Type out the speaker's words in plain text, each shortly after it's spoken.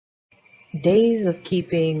days of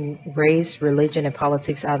keeping race, religion, and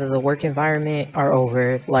politics out of the work environment are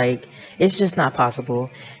over. Like, it's just not possible.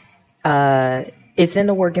 uh it's in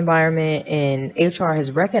the work environment, and HR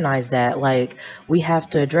has recognized that, like, we have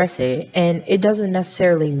to address it, and it doesn't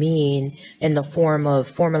necessarily mean in the form of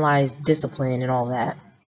formalized discipline and all that.